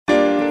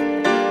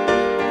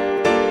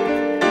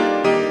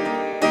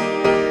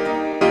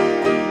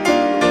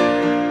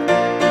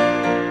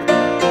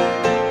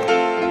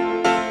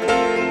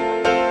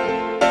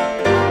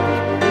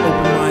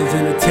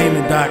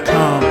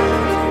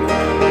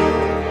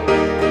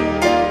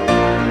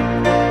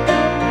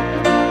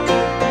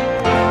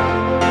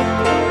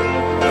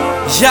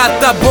Já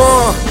tá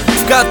bom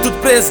ficar tudo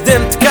preso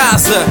dentro de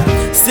casa.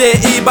 Cê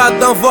e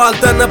dão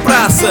volta na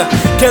praça.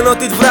 Que a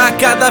noite deverá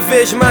cada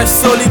vez mais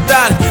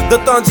solitário. Do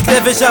tom de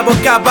escrever já vou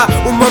acabar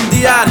o mundo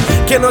diário.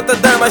 Que a nota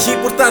dá mais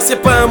importância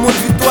para o mundo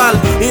virtual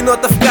e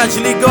nota ficar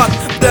desligado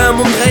da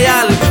mundo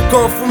real.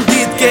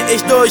 Confundido que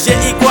este hoje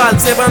é igual.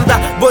 Cê vai andar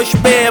bois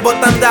pé,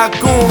 bota andar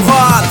com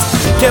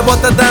hot. Que a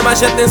bota dá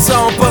mais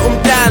atenção para um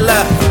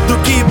tela do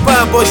que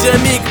para bons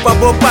amigos, para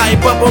bom pai,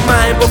 para boa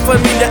mãe, boa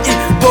família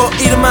e boa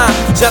irmã.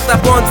 Já tá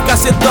bom de ficar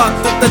sentado,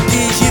 tudo a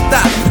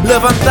digitar.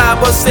 Levantar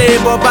você,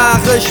 boba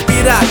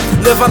respirar.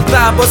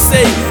 Levantar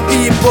você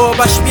e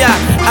boba espiar.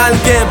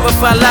 Alguém para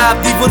falar,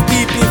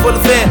 divertir,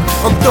 envolver.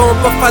 Um tom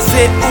para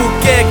fazer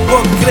o que é que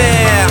vou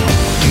querer.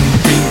 Não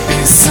tem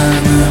pensar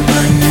na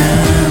manhã,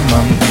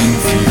 não tem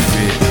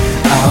viver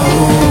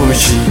a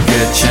hoje, que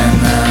tinha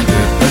nada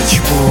para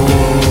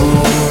dispor.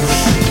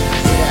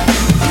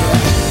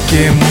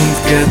 Que mundo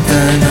que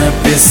tá na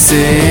PC,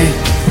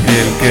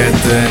 ele que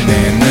tá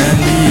nem na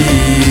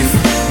livre,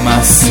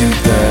 mas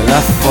sinta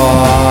lá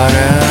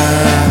fora.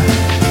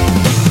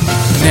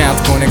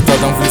 Net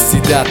conectado a uma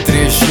velocidade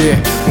 3G,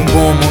 um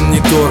bom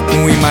monitor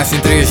com imagem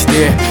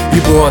 3D e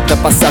bota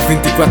passar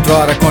 24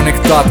 horas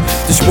conectado.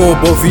 Dispor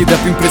boa vida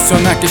para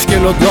impressionar que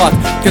esquelodote.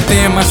 Que ele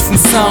tem mais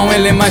função,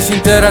 ele é mais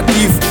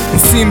interativo. Um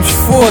simples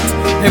foto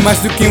é mais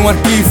do que um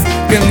arquivo.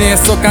 Que ele nem é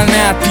só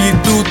caneta e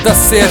tudo tá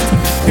certo.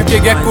 E o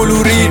que é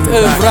colorido,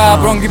 haverá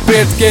branco e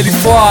preto. Que ele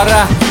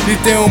fora e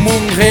tem um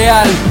mundo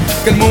real.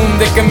 Que o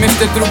mundo é que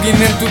mestre truque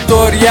nem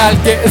tutorial.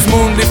 Que esse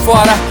mundo de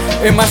fora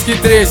é mais que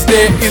 3D,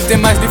 ele tem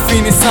mais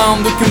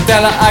definição do que um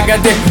tela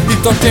HD. E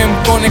tão tempo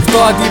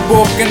conectado e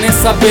boca nem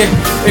saber.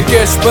 É que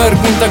as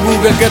perguntas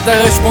Google que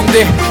te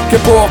responder. Que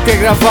boca é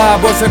gravar a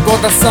vossa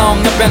cotação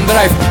na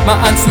pendrive.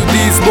 Mas antes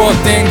disso, boa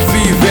tem que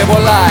viver boa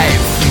live.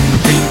 Não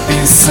tem que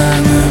pensar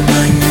na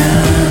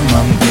manhã,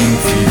 mas tem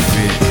que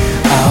viver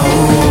a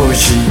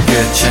hoje,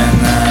 que tinha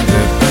nada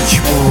para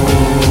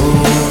dispor.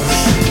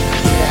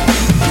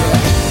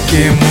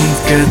 Que mundo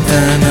que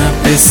tá na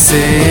PC,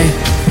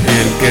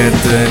 ele que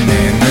tá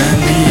nem na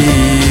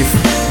livre,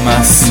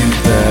 mas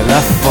sinta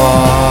lá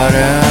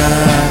fora.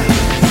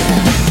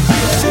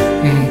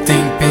 Não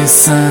tem que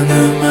pensar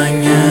na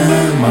manhã,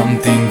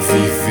 mas tem que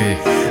viver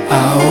a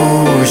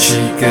hoje,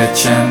 que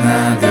tinha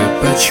nada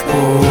para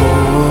dispor.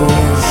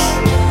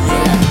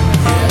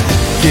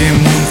 Que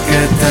mundo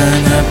que tá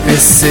na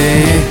PC,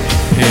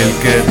 ele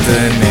que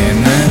tá nem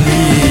na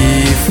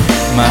livre,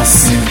 mas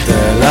sinta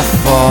lá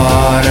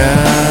fora.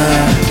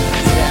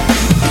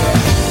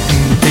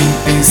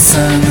 Pensar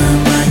na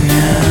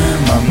manhã,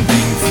 mas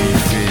tem que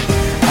viver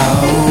a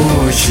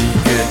hoje,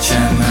 que tinha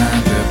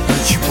nada para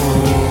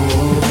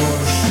dispor.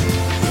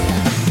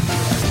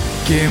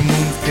 Que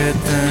mundo que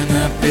tá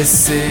na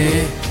PC,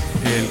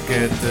 ele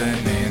que tá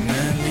nem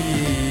na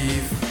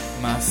livre,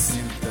 mas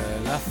sinta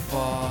lá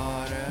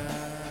fora.